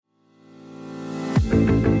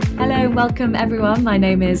Hello and welcome everyone. My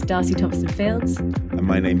name is Darcy Thompson-Fields. And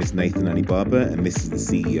my name is Nathan Anibaba, and this is the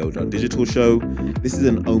CEO.digital Show. This is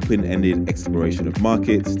an open-ended exploration of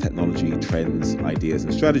markets, technology, trends, ideas,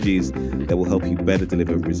 and strategies that will help you better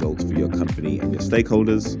deliver results for your company and your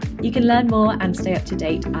stakeholders. You can learn more and stay up to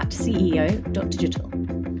date at CEO.digital.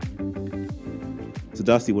 So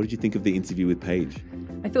Darcy, what did you think of the interview with Paige?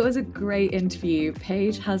 I thought it was a great interview.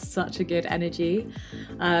 Paige has such a good energy.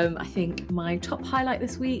 I think my top highlight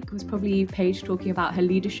this week was probably Paige talking about her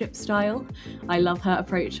leadership style. I love her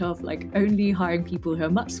approach of only hiring people who are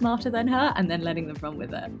much smarter than her and then letting them run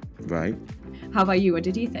with it. Right. How about you? What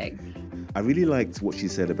did you think? I really liked what she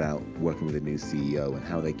said about working with a new CEO and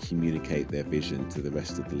how they communicate their vision to the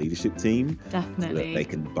rest of the leadership team. Definitely. So that they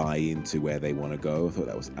can buy into where they want to go. I thought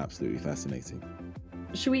that was absolutely fascinating.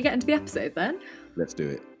 Should we get into the episode then? Let's do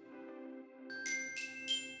it.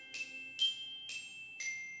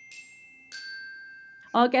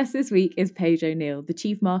 Our guest this week is Paige O'Neill, the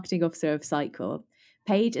Chief Marketing Officer of Sitecore.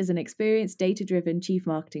 Paige is an experienced, data-driven Chief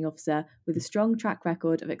Marketing Officer with a strong track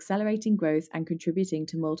record of accelerating growth and contributing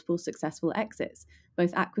to multiple successful exits,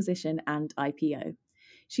 both acquisition and IPO.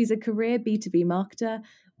 She's a career B2B marketer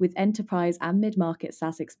with enterprise and mid-market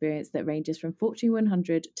SaaS experience that ranges from Fortune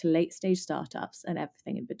 100 to late-stage startups and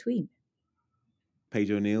everything in between.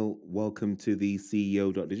 Paige O'Neill, welcome to the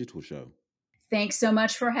CEO.digital Show. Thanks so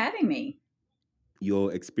much for having me.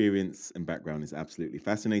 Your experience and background is absolutely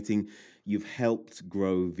fascinating. You've helped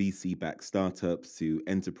grow VC-backed startups to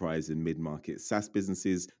enterprise and mid-market SaaS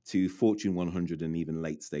businesses to Fortune 100 and even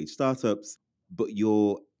late-stage startups. But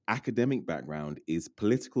your academic background is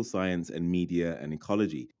political science and media and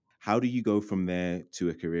ecology. How do you go from there to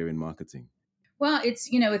a career in marketing? Well, it's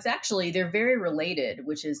actually, they're very related,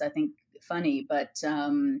 which is, I think, funny. But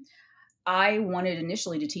I wanted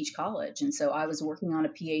initially to teach college. And so I was working on a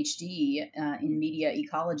PhD in media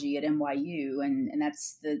ecology at NYU. And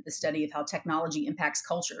that's the study of how technology impacts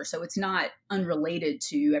culture. So it's not unrelated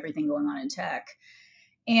to everything going on in tech.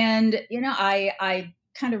 And, I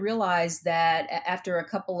kind of realized that after a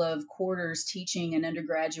couple of quarters teaching an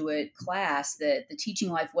undergraduate class that the teaching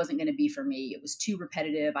life wasn't going to be for me. It was too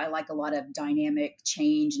repetitive. I like a lot of dynamic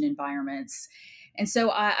change and environments. And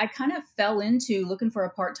so I kind of fell into looking for a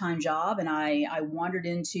part-time job, and I wandered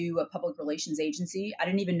into a public relations agency. I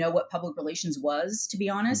didn't even know what public relations was, to be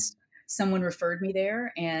honest. Someone referred me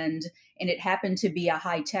there, and it happened to be a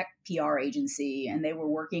high-tech PR agency, and they were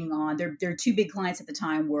working on their two big clients at the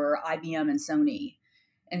time were IBM and Sony.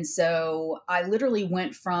 And so I literally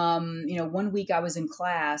went from, 1 week I was in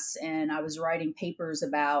class and I was writing papers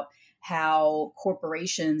about how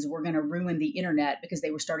corporations were going to ruin the internet because they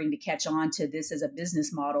were starting to catch on to this as a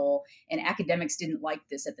business model, and academics didn't like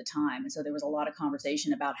this at the time. And so there was a lot of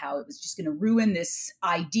conversation about how it was just going to ruin this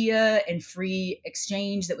idea and free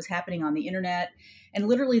exchange that was happening on the internet. And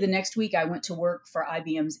literally the next week I went to work for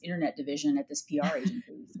IBM's internet division at this PR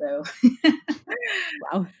agency. So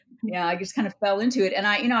Wow. Yeah, I just kind of fell into it. And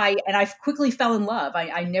I quickly fell in love.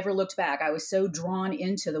 I never looked back. I was so drawn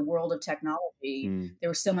into the world of technology. There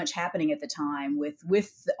was so much happening at the time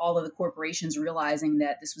with all of the corporations realizing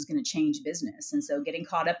that this was going to change business. And so getting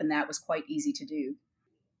caught up in that was quite easy to do.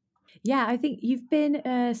 Yeah, I think you've been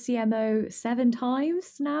a CMO 7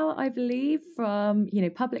 times now, I believe, from,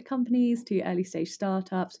 public companies to early stage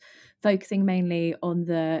startups, focusing mainly on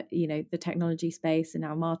the technology space and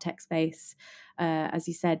now MarTech space, as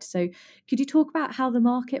you said. So could you talk about how the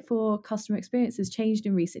market for customer experience has changed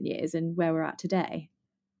in recent years and where we're at today?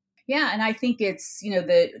 Yeah. And I think it's,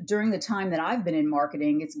 during the time that I've been in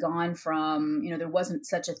marketing, it's gone from, there wasn't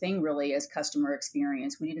such a thing really as customer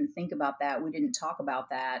experience. We didn't think about that. We didn't talk about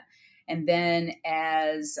that. And then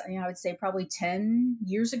as, I would say probably 10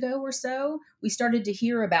 years ago or so, we started to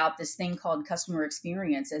hear about this thing called customer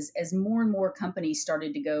experience as more and more companies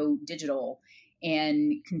started to go digital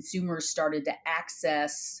and consumers started to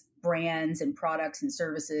access brands and products and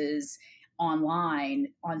services online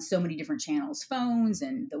on so many different channels, phones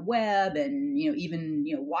and the web and, even,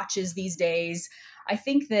 watches these days. I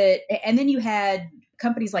think that, and then you had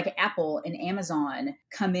companies like Apple and Amazon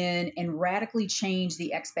come in and radically change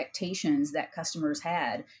the expectations that customers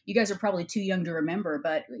had. You guys are probably too young to remember,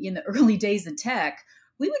 but in the early days of tech,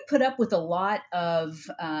 we would put up with a lot of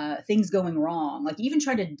things going wrong. Like even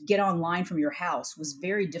trying to get online from your house was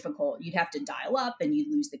very difficult. You'd have to dial up and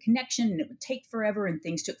you'd lose the connection and it would take forever and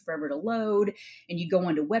things took forever to load. And you'd go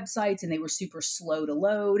onto websites and they were super slow to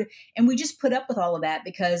load. And we just put up with all of that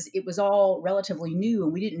because it was all relatively new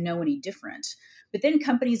and we didn't know any different. But then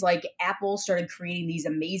companies like Apple started creating these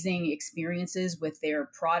amazing experiences with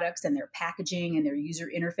their products and their packaging and their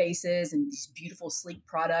user interfaces and these beautiful, sleek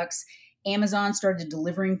products. Amazon started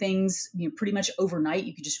delivering things, pretty much overnight.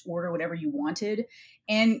 You could just order whatever you wanted.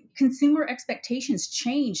 And consumer expectations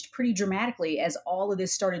changed pretty dramatically as all of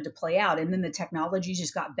this started to play out. And then the technology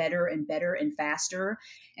just got better and better and faster.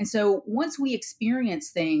 And so once we experience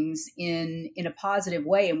things in a positive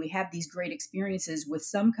way, and we have these great experiences with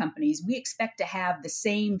some companies, we expect to have the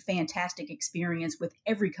same fantastic experience with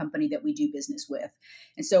every company that we do business with.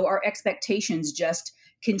 And so our expectations just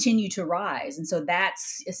continue to rise. And so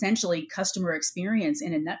that's essentially customer experience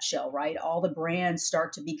in a nutshell, right? All the brands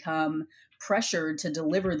start to become pressured to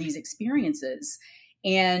deliver these experiences.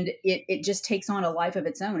 And it just takes on a life of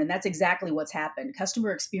its own. And that's exactly what's happened.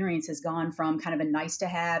 Customer experience has gone from kind of a nice to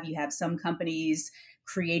have. You have some companies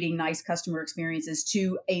creating nice customer experiences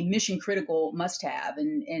to a mission critical must have.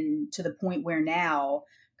 And to the point where now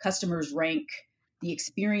customers rank the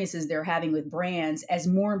experiences they're having with brands as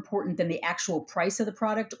more important than the actual price of the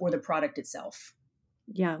product or the product itself.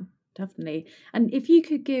 Yeah, definitely. And if you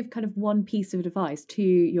could give kind of one piece of advice to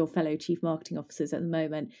your fellow chief marketing officers at the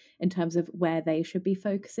moment in terms of where they should be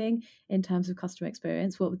focusing in terms of customer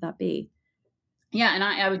experience, what would that be? Yeah, and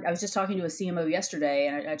I was just talking to a CMO yesterday,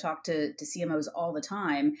 and I talk to CMOs all the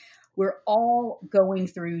time. We're all going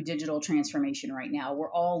through digital transformation right now.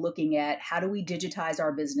 We're all looking at how do we digitize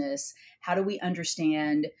our business? How do we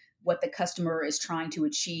understand what the customer is trying to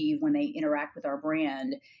achieve when they interact with our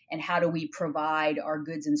brand? And how do we provide our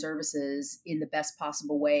goods and services in the best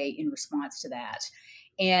possible way in response to that?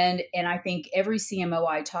 And I think every CMO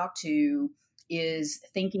I talk to is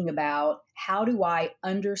thinking about how do I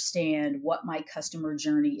understand what my customer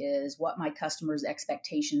journey is, what my customers'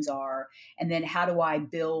 expectations are, and then how do I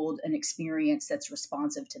build an experience that's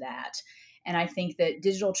responsive to that? And I think that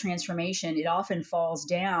digital transformation, it often falls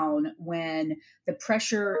down when the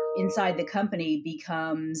pressure inside the company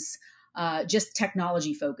becomes just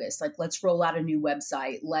technology focused. Like, let's roll out a new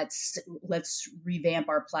website. Let's revamp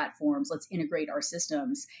our platforms. Let's integrate our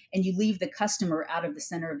systems. And you leave the customer out of the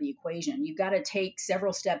center of the equation. You've got to take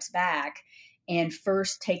several steps back and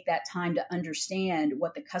first take that time to understand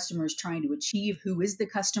what the customer is trying to achieve. Who is the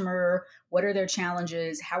customer? What are their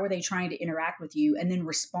challenges? How are they trying to interact with you? And then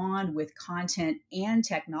respond with content and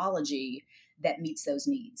technology that meets those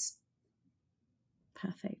needs.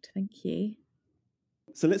 Perfect. Thank you.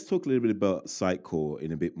 So let's talk a little bit about Sitecore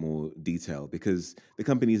in a bit more detail, because the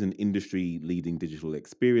company is an industry-leading digital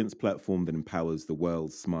experience platform that empowers the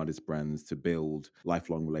world's smartest brands to build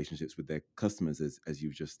lifelong relationships with their customers, as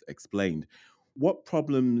you've just explained. What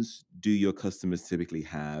problems do your customers typically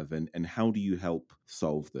have, and how do you help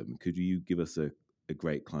solve them? Could you give us a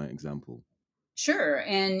great client example? Sure.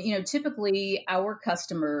 And, typically our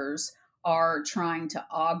customers are trying to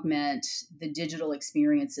augment the digital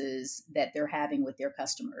experiences that they're having with their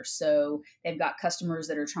customers. So they've got customers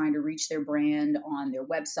that are trying to reach their brand on their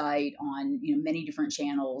website, on, many different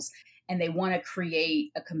channels, and they want to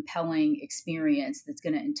create a compelling experience that's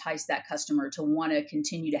going to entice that customer to want to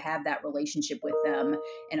continue to have that relationship with them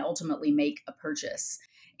and ultimately make a purchase.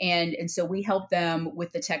 And so we help them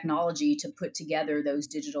with the technology to put together those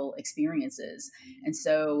digital experiences. And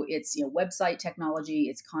so it's website technology,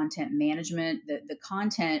 it's content management. The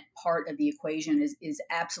content part of the equation is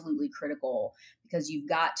absolutely critical, because you've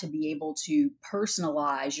got to be able to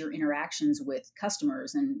personalize your interactions with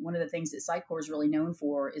customers. And one of the things that Sitecore is really known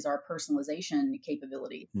for is our personalization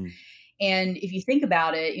capability. And if you think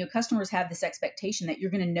about it, customers have this expectation that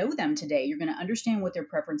you're going to know them today. You're going to understand what their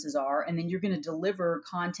preferences are, and then you're going to deliver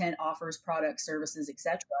content, offers, products, services,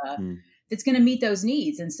 etc. That's going to meet those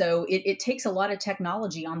needs. And so it takes a lot of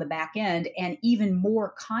technology on the back end and even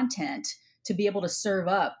more content to be able to serve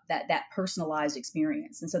up that personalized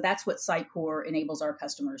experience. And so that's what Sitecore enables our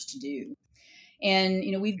customers to do. And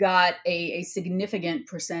we've got a significant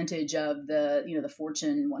percentage of the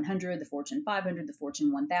Fortune 100, the Fortune 500, the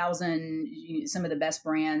Fortune 1000, some of the best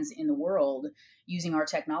brands in the world using our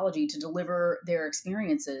technology to deliver their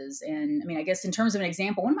experiences. And I mean, I guess in terms of an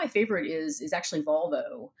example, one of my favorite is actually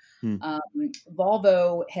Volvo.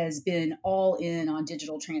 Volvo has been all in on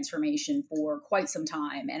digital transformation for quite some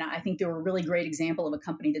time, and I think they're a really great example of a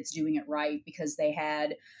company that's doing it right, because they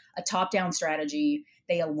had a top-down strategy.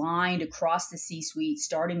 They aligned across the C-suite,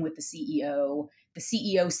 starting with the CEO. The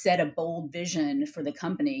CEO set a bold vision for the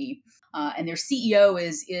company, and their CEO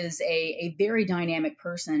is a very dynamic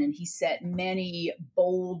person, and he set many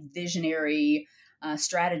bold, visionary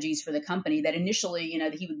strategies for the company that initially,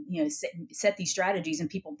 he would, set these strategies and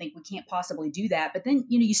people think we can't possibly do that. But then,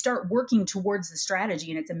 you start working towards the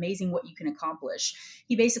strategy and it's amazing what you can accomplish.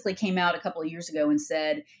 He basically came out a couple of years ago and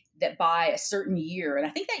said that by a certain year, and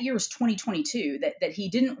I think that year was 2022, that he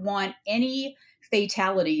didn't want any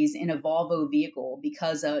fatalities in a Volvo vehicle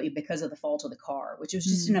because of the fault of the car, which was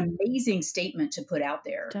just an amazing statement to put out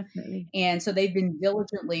there. Definitely. And so they've been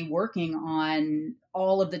diligently working on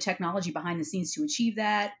all of the technology behind the scenes to achieve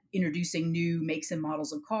that, introducing new makes and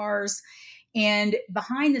models of cars. And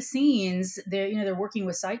behind the scenes, they're working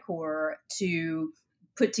with Sitecore to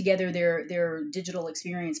put together their digital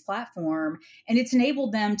experience platform, and it's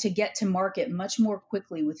enabled them to get to market much more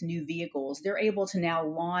quickly with new vehicles. They're able to now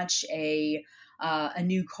launch a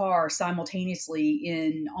new car simultaneously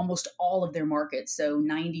in almost all of their markets, so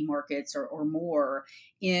 90 markets or more,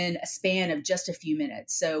 in a span of just a few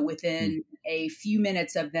minutes. So within a few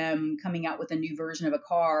minutes of them coming out with a new version of a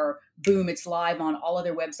car, boom, it's live on all of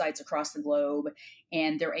their websites across the globe.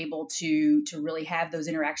 And they're able to really have those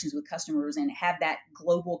interactions with customers and have that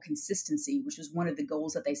global consistency, which was one of the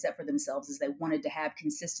goals that they set for themselves, is they wanted to have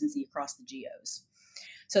consistency across the geos.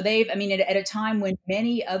 So at a time when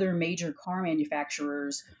many other major car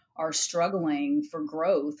manufacturers are struggling for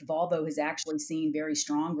growth, Volvo has actually seen very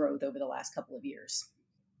strong growth over the last couple of years.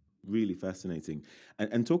 Really fascinating.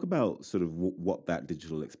 And talk about sort of what that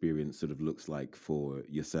digital experience sort of looks like for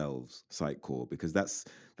yourselves, Sitecore, because that's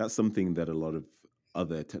something that a lot of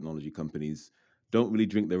other technology companies don't really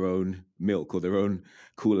drink their own milk or their own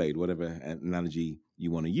Kool-Aid, whatever analogy you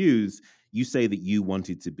want to use. You say that you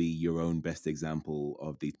wanted to be your own best example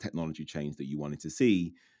of the technology change that you wanted to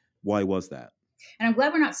see. Why was that? And I'm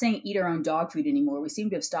glad we're not saying eat our own dog food anymore. We seem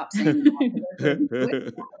to have stopped saying that. How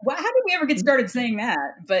did we ever get started saying that?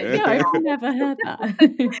 But No, I've never heard that.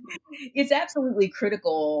 It's absolutely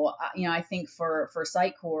critical, I think for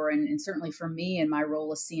Sitecore and certainly for me in my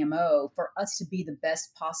role as CMO, for us to be the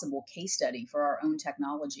best possible case study for our own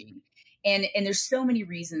technology. And there's so many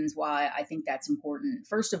reasons why I think that's important.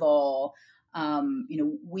 First of all,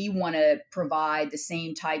 we want to provide the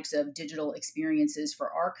same types of digital experiences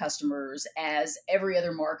for our customers as every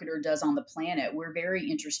other marketer does on the planet. We're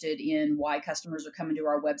very interested in why customers are coming to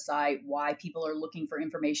our website, why people are looking for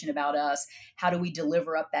information about us. How do we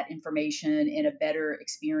deliver up that information in a better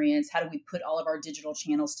experience? How do we put all of our digital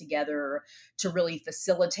channels together to really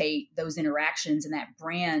facilitate those interactions and that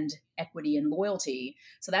brand equity and loyalty?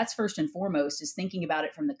 So that's first and foremost, is thinking about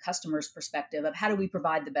it from the customer's perspective of how do we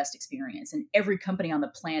provide the best experience? And every company on the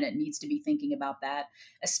planet needs to be thinking about that,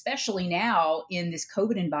 especially now in this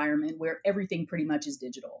COVID environment where everything pretty much is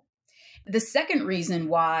digital. The second reason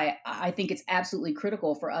why I think it's absolutely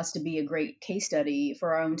critical for us to be a great case study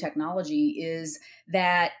for our own technology is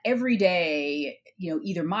that every day,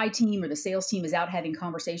 either my team or the sales team is out having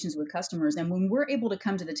conversations with customers. And when we're able to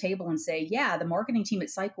come to the table and say, yeah, the marketing team at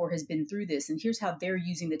Sitecore has been through this, and here's how they're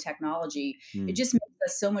using the technology, it just makes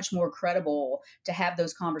us so much more credible to have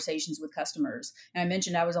those conversations with customers. And I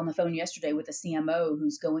mentioned I was on the phone yesterday with a CMO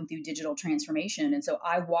who's going through digital transformation. And so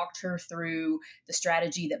I walked her through the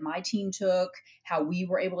strategy that my team took, how we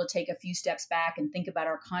were able to take a few steps back and think about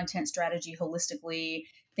our content strategy holistically,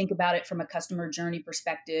 think about it from a customer journey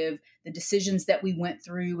perspective, the decisions that we went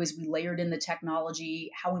through as we layered in the technology,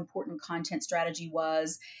 how important content strategy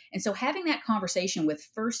was. And so having that conversation with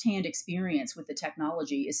firsthand experience with the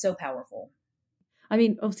technology is so powerful. I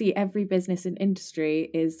mean, obviously, every business and industry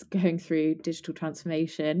is going through digital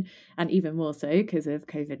transformation, and even more so because of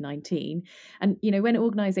COVID-19. And, when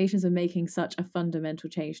organizations are making such a fundamental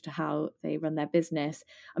change to how they run their business,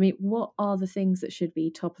 I mean, what are the things that should be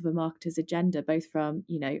top of a marketer's agenda, both from,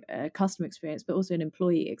 a customer experience, but also an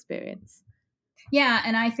employee experience? Yeah,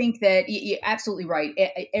 and I think that you're absolutely right.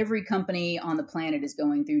 Every company on the planet is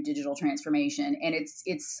going through digital transformation, and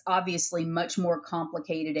it's obviously much more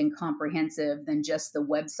complicated and comprehensive than just the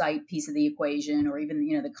website piece of the equation, or even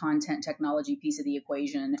the content technology piece of the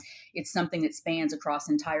equation. It's something that spans across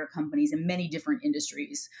entire companies in many different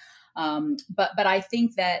industries. But I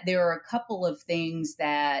think that there are a couple of things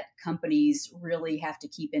that companies really have to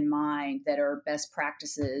keep in mind that are best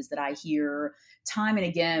practices that I hear time and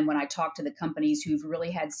again when I talk to the companies who've really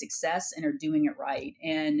had success and are doing it right.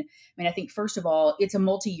 And I think first of all, it's a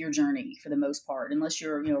multi-year journey for the most part, unless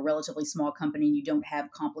you're a relatively small company and you don't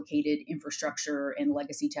have complicated infrastructure and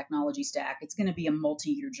legacy technology stack. It's going to be a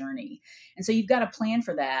multi-year journey. And so you've got to plan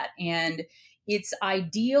for that. And it's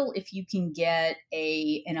ideal if you can get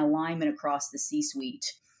an alignment across the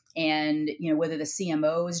C-suite. And, whether the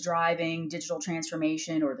CMO is driving digital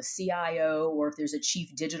transformation or the CIO, or if there's a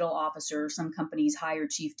chief digital officer, some companies hire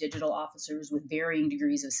chief digital officers with varying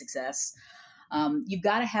degrees of success. You've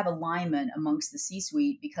got to have alignment amongst the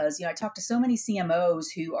C-suite because, I talk to so many CMOs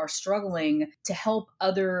who are struggling to help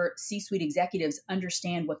other C-suite executives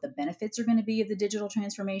understand what the benefits are going to be of the digital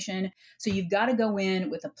transformation. So you've got to go in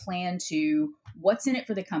with a plan to what's in it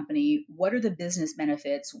for the company, what are the business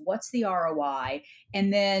benefits, what's the ROI,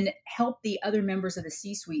 and then help the other members of the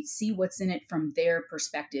C-suite see what's in it from their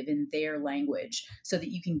perspective in their language so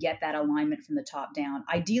that you can get that alignment from the top down.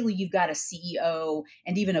 Ideally, you've got a CEO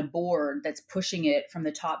and even a board that's pushing it from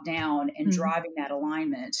the top down and driving that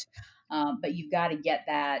alignment. But you've got to get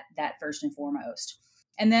that first and foremost.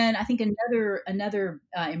 And then I think another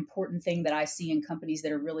important thing that I see in companies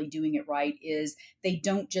that are really doing it right is they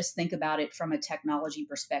don't just think about it from a technology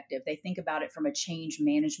perspective. They think about it from a change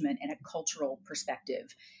management and a cultural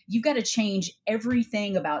perspective. You've got to change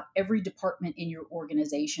everything about every department in your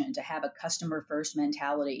organization to have a customer first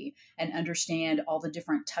mentality and understand all the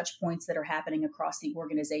different touch points that are happening across the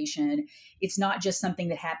organization. It's not just something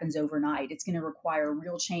that happens overnight. It's going to require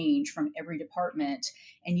real change from every department.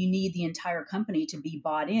 And you need the entire company to be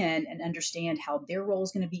bought in and understand how their role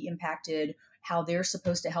is going to be impacted, how they're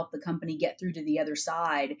supposed to help the company get through to the other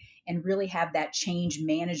side, and really have that change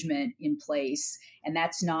management in place. And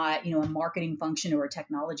that's not, a marketing function or a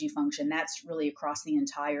technology function. That's really across the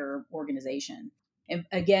entire organization. And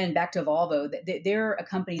again, back to Volvo, they're a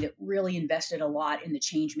company that really invested a lot in the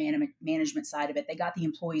change management side of it. They got the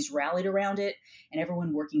employees rallied around it and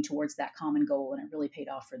everyone working towards that common goal, and it really paid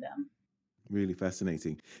off for them. Really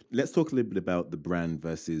fascinating. Let's talk a little bit about the brand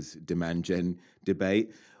versus demand gen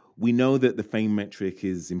debate. We know that the fame metric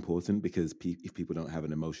is important because if people don't have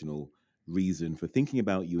an emotional reason for thinking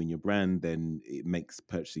about you and your brand, then it makes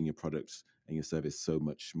purchasing your products and your service so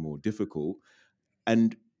much more difficult.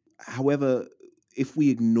 And however, if we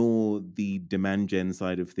ignore the demand gen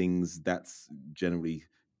side of things, that's generally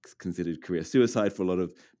considered career suicide for a lot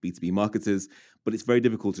of B2B marketers, but it's very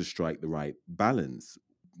difficult to strike the right balance.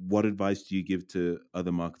 What advice do you give to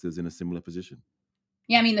other marketers in a similar position?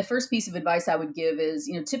 Yeah, I mean, the first piece of advice I would give is,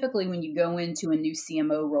 typically when you go into a new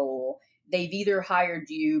CMO role, they've either hired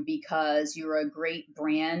you because you're a great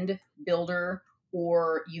brand builder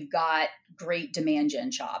or you've got great demand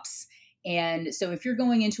gen chops. And so if you're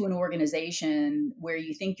going into an organization where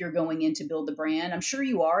you think you're going in to build the brand, I'm sure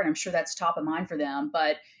you are, and I'm sure that's top of mind for them.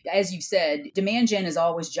 But as you said, demand gen is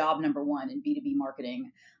always job number one in B2B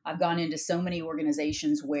marketing. I've gone into so many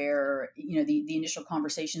organizations where, the initial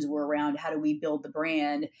conversations were around how do we build the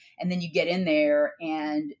brand? And then you get in there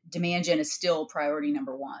and demand gen is still priority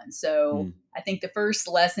number one. So I think the first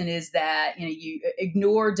lesson is that, you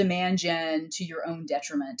ignore demand gen to your own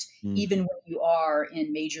detriment, even when you are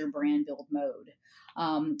in major brand build mode.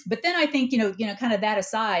 But then I think, kind of that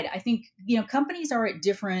aside, I think, companies are at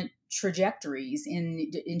different trajectories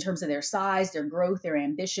in terms of their size, their growth, their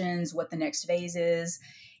ambitions, what the next phase is.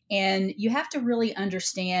 And you have to really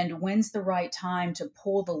understand when's the right time to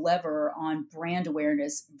pull the lever on brand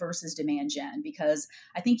awareness versus demand gen, because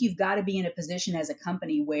I think you've got to be in a position as a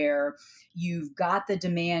company where you've got the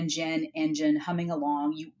demand gen engine humming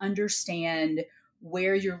along. You understand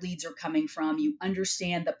where your leads are coming from. You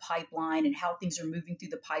understand the pipeline and how things are moving through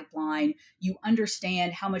the pipeline. You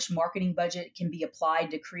understand how much marketing budget can be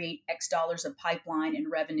applied to create X dollars of pipeline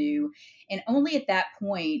and revenue. And only at that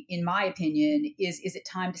point, in my opinion, is it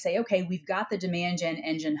time to say, okay, we've got the demand gen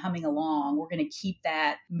engine humming along. We're going to keep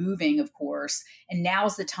that moving, of course. And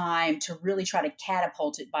now's the time to really try to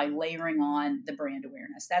catapult it by layering on the brand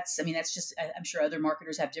awareness. That's just, I'm sure other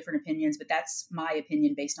marketers have different opinions, but that's my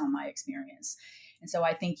opinion based on my experience. And so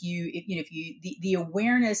I think the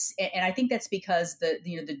awareness, and I think that's because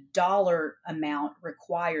the dollar amount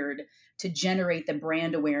required to generate the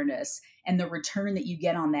brand awareness and the return that you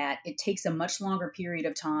get on that, it takes a much longer period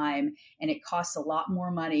of time and it costs a lot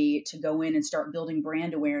more money to go in and start building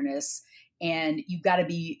brand awareness. And you've got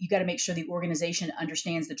to make sure the organization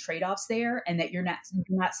understands the trade-offs there and that you're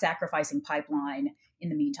not sacrificing pipeline in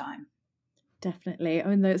the meantime. Definitely. I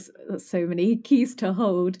mean, there's so many keys to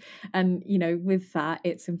hold. And, with that,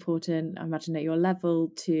 it's important, I imagine, at your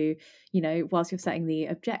level to, whilst you're setting the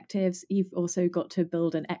objectives, you've also got to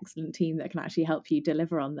build an excellent team that can actually help you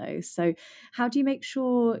deliver on those. So how do you make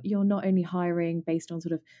sure you're not only hiring based on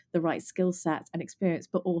sort of the right skill sets and experience,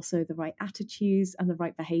 but also the right attitudes and the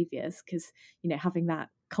right behaviors? Because, having that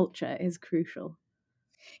culture is crucial.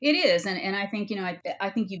 It is. And I think, I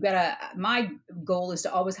think you've got my goal is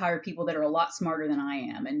to always hire people that are a lot smarter than I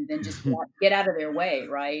am and then just get out of their way.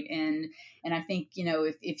 Right. And I think,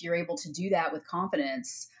 if you're able to do that with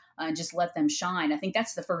confidence and just let them shine, I think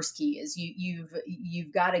that's the first key is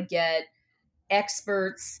you've got to get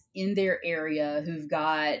experts in their area who've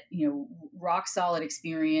got, rock solid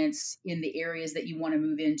experience in the areas that you want to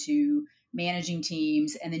move into, managing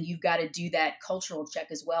teams. And then you've got to do that cultural check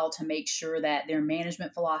as well to make sure that their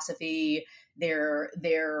management philosophy,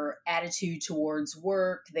 their attitude towards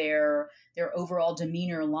work, their overall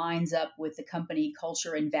demeanor lines up with the company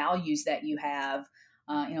culture and values that you have.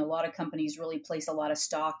 A lot of companies really place a lot of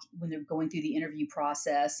stock when they're going through the interview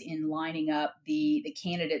process in lining up the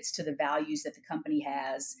candidates to the values that the company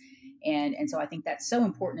has. And so I think that's so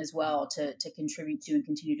important as well to contribute to and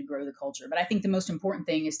continue to grow the culture. But I think the most important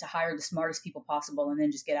thing is to hire the smartest people possible and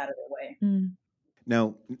then just get out of their way. Mm.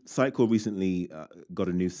 Now, Sitecore recently got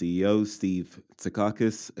a new CEO, Steve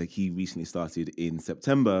Tsakakis. He recently started in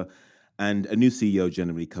September, and a new CEO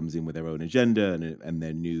generally comes in with their own agenda and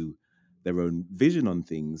their own vision on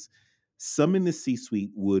things. Some in the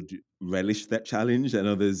C-suite would relish that challenge, and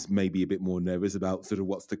others may be a bit more nervous about sort of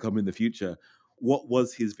what's to come in the future. What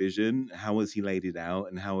was his vision? How has he laid it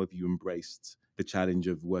out? And how have you embraced the challenge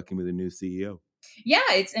of working with a new CEO? Yeah,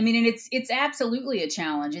 it's absolutely a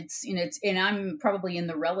challenge. And I'm probably in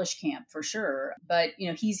the relish camp for sure. But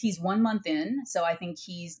he's 1 month in, so I think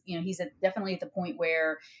he's definitely at the point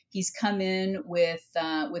where he's come in with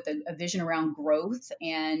a vision around growth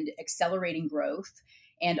and accelerating growth,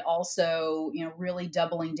 and also really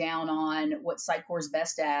doubling down on what Sitecore's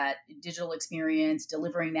best at: digital experience,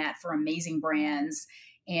 delivering that for amazing brands,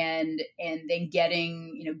 and then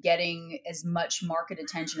getting as much market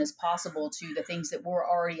attention as possible to the things that we're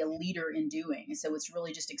already a leader in doing. So it's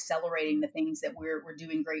really just accelerating the things that we're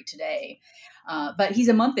doing great today. But he's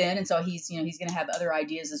a month in, and so he's going to have other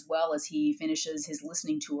ideas as well as he finishes his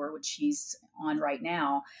listening tour, which he's on right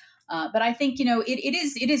now. But I think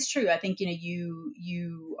it is true. I think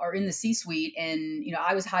you are in the C-suite, and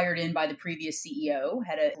I was hired in by the previous CEO,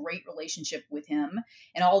 had a great relationship with him,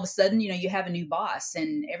 and all of a sudden you have a new boss,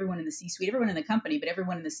 and everyone in the C-suite, everyone in the company, but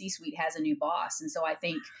everyone in the C-suite has a new boss, and so I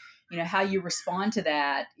think how you respond to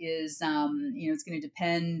that is it's going to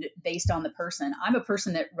depend based on the person. I'm a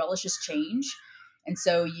person that relishes change. And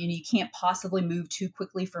so you can't possibly move too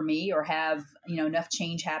quickly for me or have enough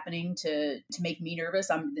change happening to make me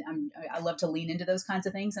nervous. I love to lean into those kinds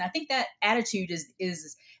of things, and I think that attitude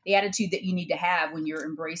is the attitude that you need to have when you're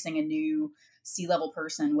embracing a new C-level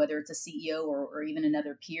person, whether it's a CEO or even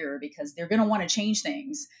another peer, because they're going to want to change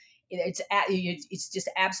things. It's just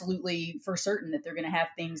absolutely for certain that they're going to have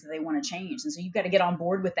things that they want to change. And so you've got to get on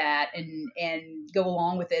board with that and go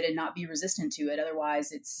along with it and not be resistant to it.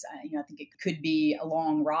 Otherwise it's, I think it could be a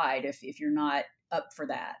long ride if you're not up for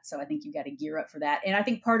that. So I think you've got to gear up for that. And I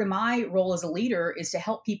think part of my role as a leader is to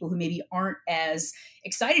help people who maybe aren't as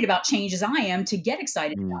excited about change as I am to get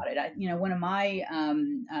excited about it. One of my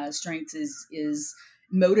strengths is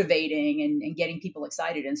motivating and getting people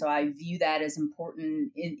excited. And so I view that as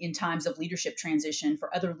important in times of leadership transition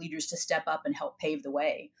for other leaders to step up and help pave the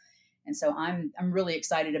way. And so I'm really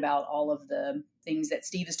excited about all of the things that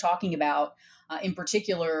Steve is talking about, in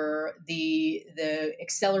particular, the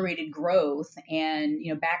accelerated growth and,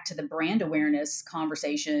 back to the brand awareness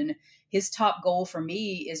conversation. His top goal for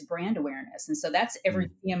me is brand awareness. And so that's every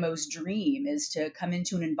CMO's dream, is to come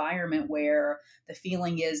into an environment where the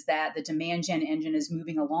feeling is that the demand gen engine is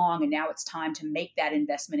moving along and now it's time to make that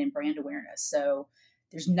investment in brand awareness. So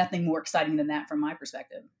there's nothing more exciting than that from my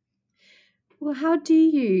perspective. Well, how do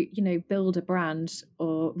you, build a brand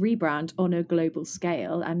or rebrand on a global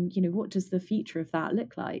scale? And, what does the future of that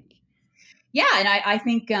look like? Yeah. And I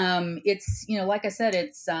think it's, like I said,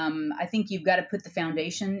 it's, I think you've got to put the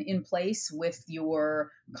foundation in place with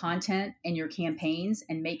your content and your campaigns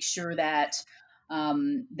and make sure that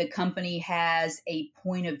the company has a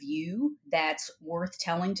point of view that's worth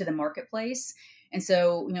telling to the marketplace. And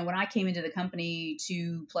so, when I came into the company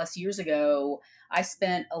 2+ years ago, I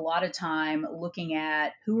spent a lot of time looking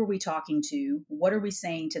at who are we talking to? What are we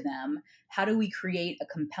saying to them? How do we create a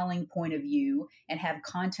compelling point of view and have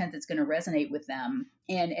content that's going to resonate with them,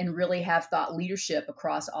 and really have thought leadership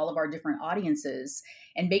across all of our different audiences,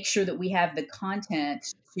 and make sure that we have the content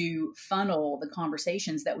to funnel the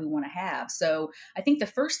conversations that we want to have. So I think the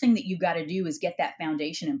first thing that you've got to do is get that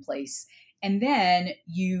foundation in place. And then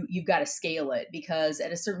you've got to scale it, because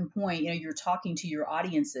at a certain point, you're talking to your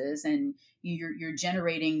audiences and you're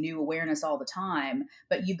generating new awareness all the time,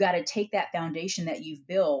 but you've got to take that foundation that you've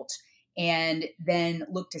built and then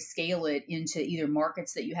look to scale it into either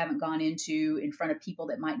markets that you haven't gone into in front of people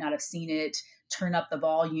that might not have seen it, turn up the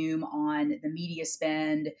volume on the media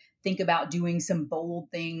spend, think about doing some bold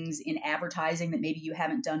things in advertising that maybe you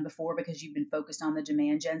haven't done before because you've been focused on the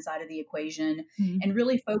demand gen side of the equation, and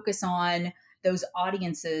really focus on those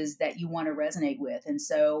audiences that you want to resonate with. And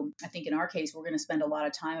so I think in our case, we're going to spend a lot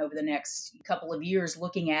of time over the next couple of years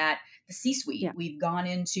looking at the C-suite. Yeah. We've gone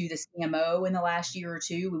into the CMO in the last year or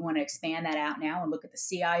two. We want to expand that out now and look at the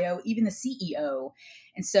CIO, even the CEO.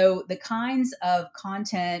 And so the kinds of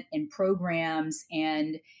content and programs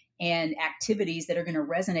and activities that are going to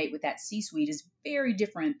resonate with that C-suite is very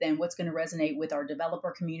different than what's going to resonate with our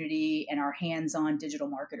developer community and our hands-on digital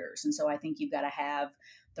marketers. And so I think you've got to have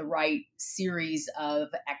the right series of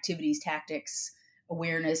activities, tactics,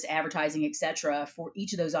 awareness, advertising, et cetera, for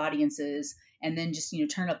each of those audiences, and then just,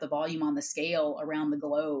 turn up the volume on the scale around the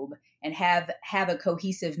globe and have a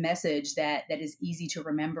cohesive message that is easy to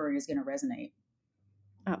remember and is going to resonate.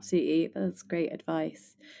 Absolutely. That's great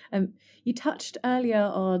advice. You touched earlier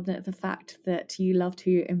on the fact that you love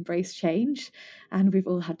to embrace change, and we've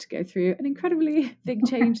all had to go through an incredibly big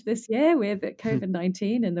change this year with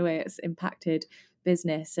COVID-19 and the way it's impacted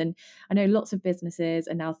business. And I know lots of businesses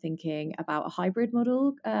are now thinking about a hybrid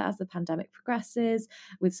model as the pandemic progresses,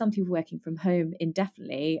 with some people working from home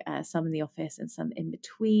indefinitely, some in the office and some in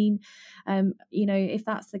between. If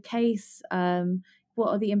that's the case, what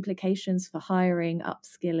are the implications for hiring,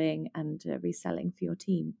 upskilling, and reselling for your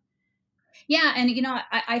team? Yeah. And,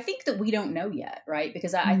 I think that we don't know yet, right?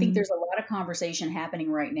 Because I think there's a lot of conversation happening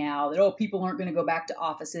right now that, people aren't going to go back to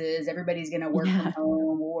offices. Everybody's going to work from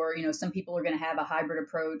home, or, some people are going to have a hybrid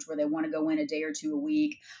approach where they want to go in a day or two a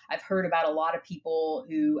week. I've heard about a lot of people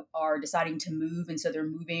who are deciding to move. And so they're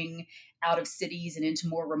moving out of cities and into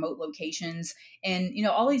more remote locations. And,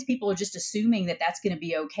 all these people are just assuming that that's going to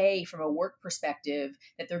be okay from a work perspective,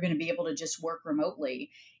 that they're going to be able to just work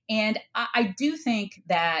remotely. And I do think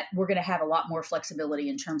that we're going to have a lot more flexibility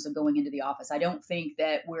in terms of going into the office. I don't think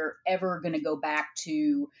that we're ever going to go back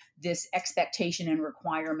to this expectation and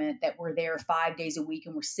requirement that we're there 5 days a week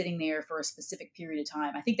and we're sitting there for a specific period of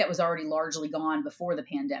time. I think that was already largely gone before the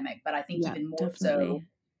pandemic, but I think even more so,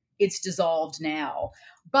 it's dissolved now.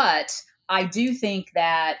 But I do think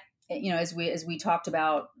that, as we talked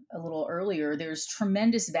about a little earlier, there's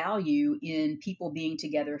tremendous value in people being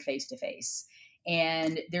together face to face.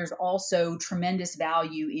 And there's also tremendous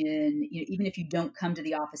value in, even if you don't come to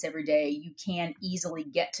the office every day, you can easily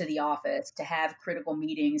get to the office to have critical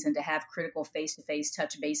meetings and to have critical face-to-face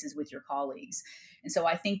touch bases with your colleagues. And so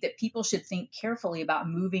I think that people should think carefully about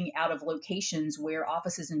moving out of locations where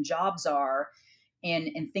offices and jobs are,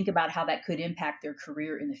 and think about how that could impact their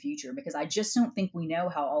career in the future, because I just don't think we know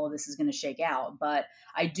how all of this is going to shake out. But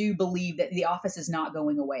I do believe that the office is not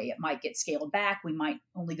going away. It might get scaled back. We might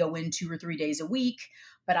only go in 2 or 3 days a week.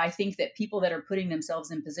 But I think that people that are putting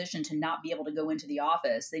themselves in position to not be able to go into the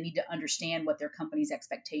office, they need to understand what their company's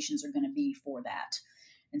expectations are going to be for that.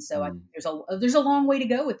 And so I think there's a long way to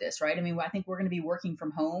go with this, right? I mean, I think we're going to be working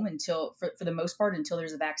from home until, for the most part, until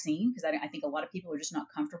there's a vaccine, because I think a lot of people are just not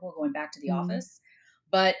comfortable going back to the office.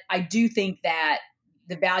 But I do think that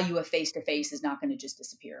the value of face-to-face is not going to just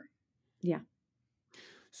disappear. Yeah.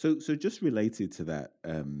 So just related to that,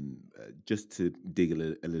 just to dig a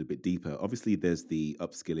little bit deeper, obviously there's the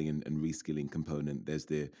upskilling and reskilling component. There's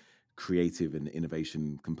the creative and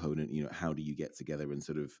innovation component. How do you get together and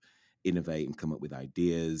sort of innovate and come up with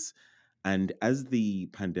ideas? And as the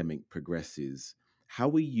pandemic progresses, how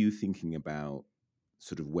are you thinking about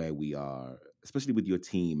sort of where we are, especially with your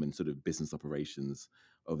team and sort of business operations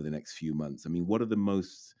over the next few months? I mean, what are the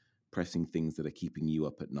most pressing things that are keeping you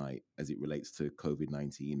up at night as it relates to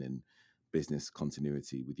COVID-19 and business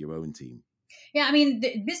continuity with your own team? Yeah, I mean,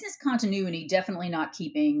 the business continuity definitely not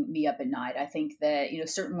keeping me up at night. I think that,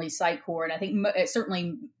 certainly Sitecore, and I think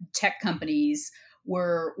certainly tech companies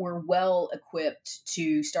were well equipped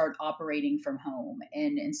to start operating from home.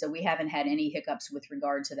 And so we haven't had any hiccups with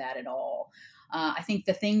regard to that at all. I think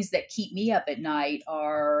the things that keep me up at night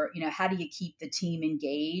are, how do you keep the team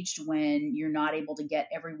engaged when you're not able to get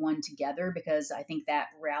everyone together? Because I think that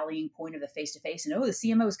rallying point of the face-to-face and, the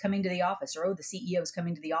CMO is coming to the office, or, the CEO is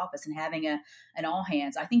coming to the office, and having an all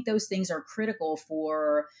hands. I think those things are critical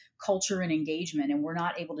for culture and engagement. And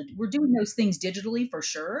we're doing those things digitally for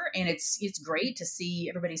sure. And it's great to see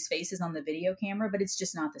everybody's faces on the video camera, but it's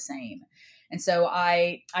just not the same. And so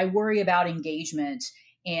I worry about engagement.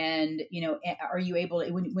 And, are you able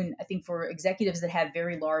to, when I think for executives that have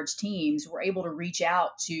very large teams, we're able to reach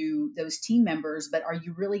out to those team members, but are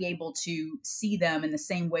you really able to see them in the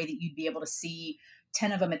same way that you'd be able to see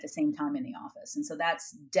 10 of them at the same time in the office? And so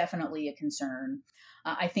that's definitely a concern.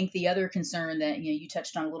 I think the other concern that, you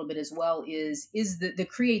touched on a little bit as well is the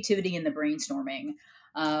creativity and the brainstorming.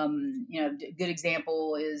 Good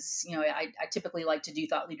example is, I typically like to do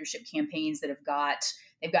thought leadership campaigns that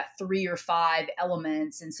they've got 3 or 5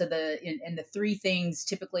 elements. And so the 3 things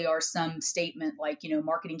typically are some statement like,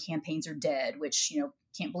 marketing campaigns are dead, which,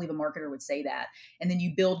 can't believe a marketer would say that. And then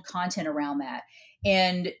you build content around that.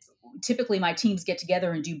 And typically my teams get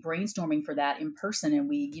together and do brainstorming for that in person. And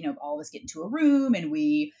we, all of us get into a room and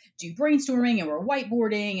we do brainstorming and we're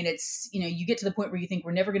whiteboarding. And it's, you get to the point where you think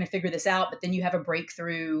we're never going to figure this out, but then you have a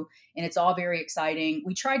breakthrough and it's all very exciting.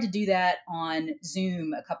 We tried to do that on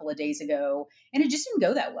Zoom a couple of days ago and it just didn't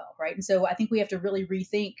go that well. Right. And so I think we have to really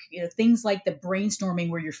rethink, things like the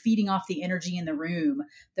brainstorming where you're feeding off the energy in the room.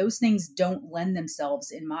 Those things don't lend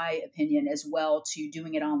themselves, in my opinion, as well to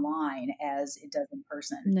doing it online as it does in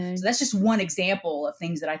person. No. So that's just one example of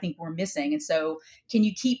things that I think we're missing. And so can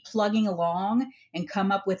you keep plugging along and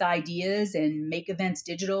come up with ideas and make events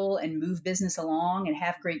digital and move business along and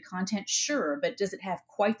have great content? Sure. But does it have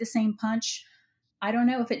quite the same punch? I don't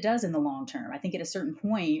know if it does in the long term. I think at a certain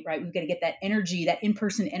point, right, we've got to get that energy, that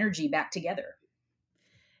in-person energy back together.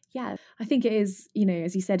 Yeah, I think it is,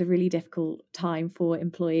 as you said, a really difficult time for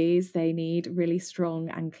employees. They need really strong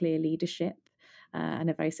and clear leadership and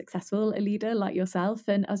a very successful leader like yourself.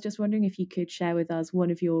 And I was just wondering if you could share with us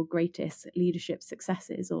one of your greatest leadership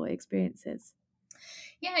successes or experiences.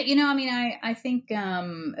 Yeah, I think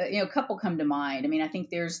a couple come to mind. I mean, I think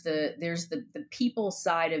there's the people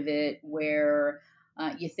side of it where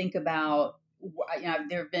you think about.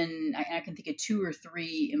 There have been, I can think of 2 or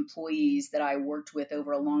 3 employees that I worked with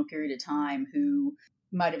over a long period of time who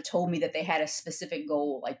might have told me that they had a specific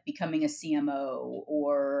goal, like becoming a CMO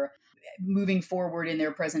or moving forward in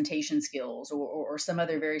their presentation skills or some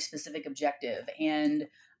other very specific objective. And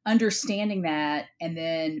understanding that and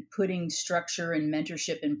then putting structure and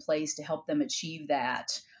mentorship in place to help them achieve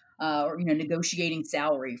that. Or negotiating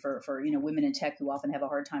salary for women in tech who often have a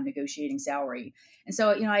hard time negotiating salary. And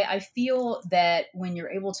so I feel that when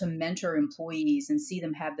you're able to mentor employees and see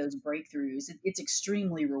them have those breakthroughs, it's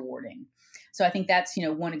extremely rewarding. So I think that's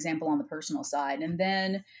one example on the personal side. And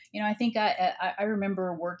then I think I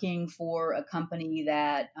remember working for a company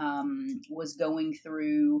that was going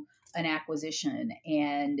through an acquisition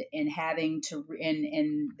and having to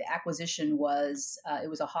and the acquisition was it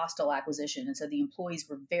was a hostile acquisition, and so the employees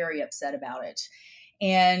were very upset about it.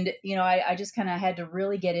 And I just kind of had to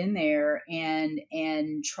really get in there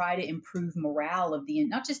and try to improve morale of the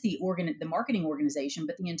not just the marketing organization,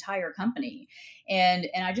 but the entire company. And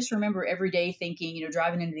I just remember every day thinking,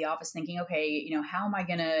 driving into the office thinking, okay, how am I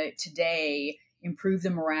going to today improve the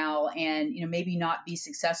morale and maybe not be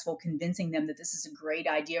successful convincing them that this is a great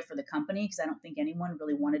idea for the company, because I don't think anyone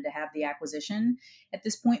really wanted to have the acquisition at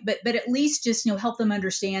this point, but at least just help them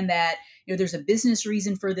understand that there's a business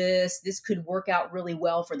reason for this could work out really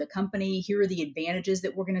well for the company. Here are the advantages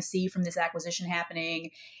that we're going to see from this acquisition happening,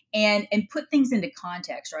 and put things into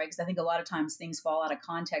context, right? Because I think a lot of times things fall out of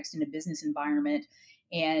context in a business environment.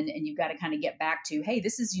 And you've got to kind of get back to, hey,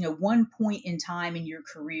 this is, one point in time in your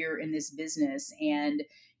career in this business, and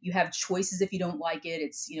you have choices if you don't like it.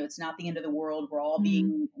 It's, it's not the end of the world. We're all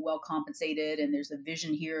being well compensated, and there's a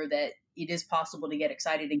vision here that it is possible to get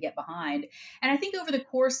excited and get behind. And I think over the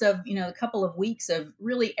course of, a couple of weeks of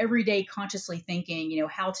really every day consciously thinking,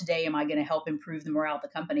 how today am I going to help improve the morale of the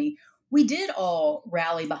company? We did all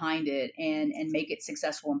rally behind it and make it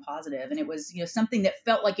successful and positive. And it was, something that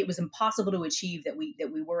felt like it was impossible to achieve that we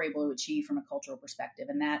were able to achieve from a cultural perspective.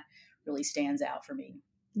 And that really stands out for me.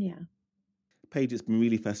 Yeah. Paige, it's been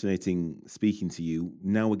really fascinating speaking to you.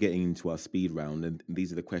 Now we're getting into our speed round, and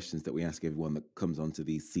these are the questions that we ask everyone that comes onto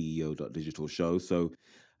the CEO.digital show. So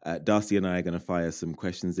Darcy and I are going to fire some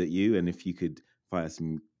questions at you, and if you could fire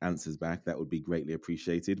some answers back, that would be greatly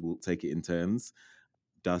appreciated. We'll take it in turns.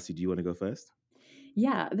 Darcy, do you want to go first?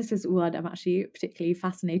 Yeah, this is one I'm actually particularly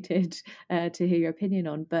fascinated to hear your opinion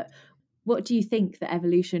on. But what do you think the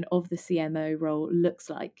evolution of the CMO role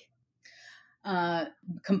looks like?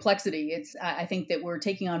 Complexity. I think that we're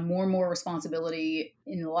taking on more and more responsibility,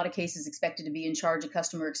 in a lot of cases expected to be in charge of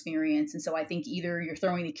customer experience. And so I think either you're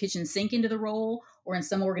throwing the kitchen sink into the role, or in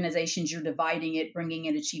some organizations you're dividing it, bringing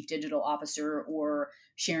in a chief digital officer or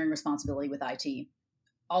sharing responsibility with IT,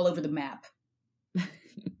 all over the map.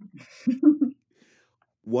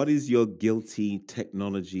 What is your guilty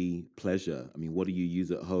technology pleasure? I mean, what do you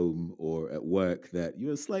use at home or at work that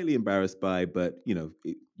you're slightly embarrassed by, but you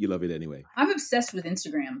love it anyway? I'm obsessed with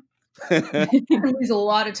Instagram. I lose a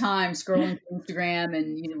lot of time scrolling through Instagram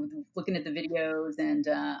and looking at the videos, and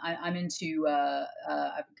I'm into.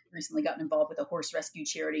 I've recently gotten involved with a horse rescue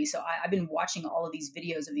charity, so I've been watching all of these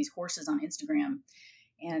videos of these horses on Instagram.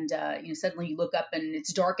 And suddenly you look up and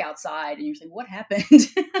it's dark outside, and you're saying, "What happened?"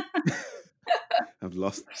 I've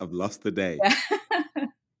lost the day. Yeah.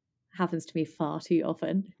 Happens to me far too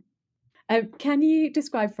often. Can you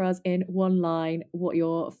describe for us in one line what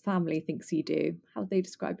your family thinks you do? How do they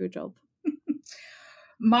describe your job?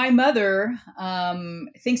 My mother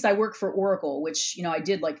thinks I work for Oracle, which I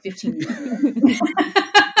did like 15 years ago.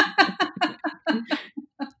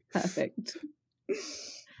 Perfect.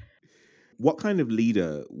 What kind of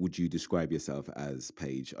leader would you describe yourself as,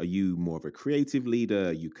 Paige? Are you more of a creative leader?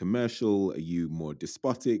 Are you commercial? Are you more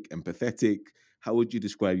despotic, empathetic? How would you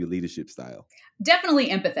describe your leadership style? Definitely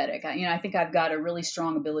empathetic. I think I've got a really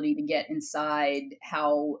strong ability to get inside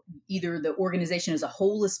how either the organization as a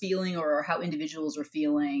whole is feeling or how individuals are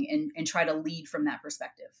feeling, and try to lead from that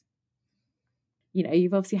perspective.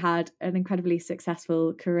 You've obviously had an incredibly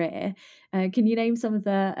successful career. Can you name some of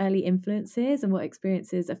the early influences and what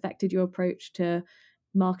experiences affected your approach to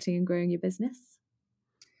marketing and growing your business?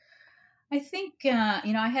 I think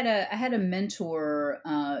I had a mentor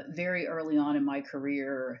very early on in my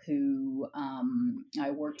career who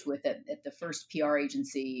I worked with at the first PR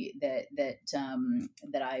agency that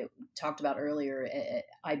I talked about earlier at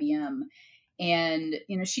IBM. And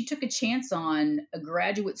she took a chance on a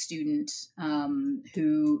graduate student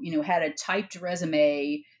who had a typed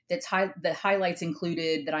resume the highlights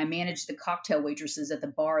included that I managed the cocktail waitresses at the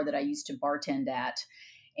bar that I used to bartend at.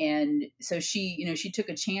 And so she took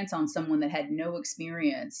a chance on someone that had no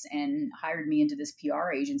experience and hired me into this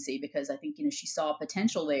PR agency because I think, she saw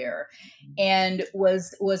potential there, and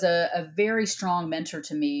was a very strong mentor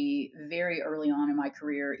to me very early on in my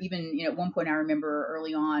career. Even, at one point I remember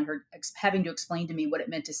early on her having to explain to me what it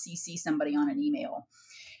meant to CC somebody on an email.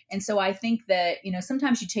 And so I think that,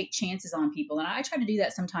 sometimes you take chances on people. And I try to do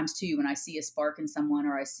that sometimes too, when I see a spark in someone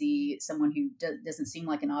or I see someone who doesn't seem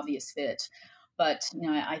like an obvious fit. But,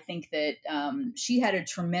 I think that she had a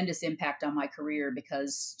tremendous impact on my career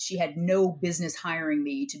because she had no business hiring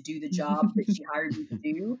me to do the job that she hired me to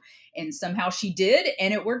do. And somehow she did,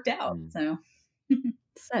 and it worked out. So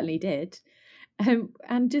Certainly did.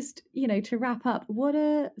 And just, to wrap up, what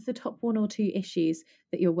are the top one or two issues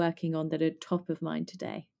that you're working on that are top of mind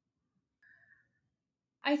today?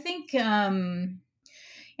 I think...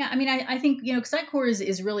 I think, Sitecore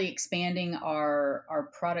is really expanding our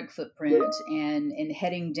product footprint and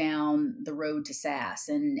heading down the road to SaaS.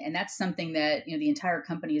 And that's something that, the entire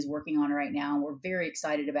company is working on right now. And we're very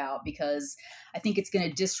excited about because I think it's going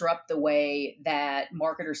to disrupt the way that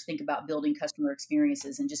marketers think about building customer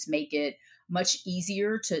experiences and just make it much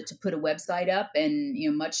easier to put a website up and,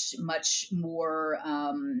 much more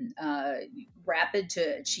rapid to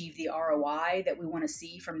achieve the ROI that we want to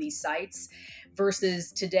see from these sites.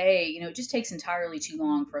 Versus today, it just takes entirely too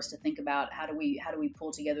long for us to think about how do we pull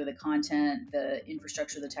together the content, the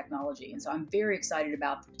infrastructure, the technology. And so I'm very excited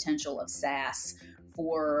about the potential of SaaS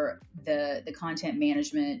for the content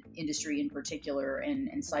management industry in particular, and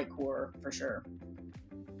Sitecore for sure.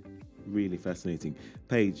 Really fascinating.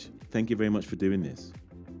 Paige, thank you very much for doing this.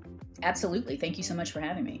 Absolutely. Thank you so much for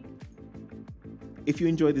having me. If you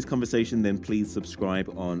enjoyed this conversation, then please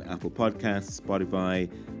subscribe on Apple Podcasts,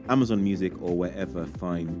 Spotify, Amazon Music, or wherever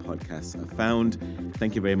fine podcasts are found.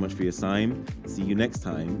 Thank you very much for your time. See you next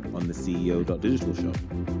time on the CEO.digital Show.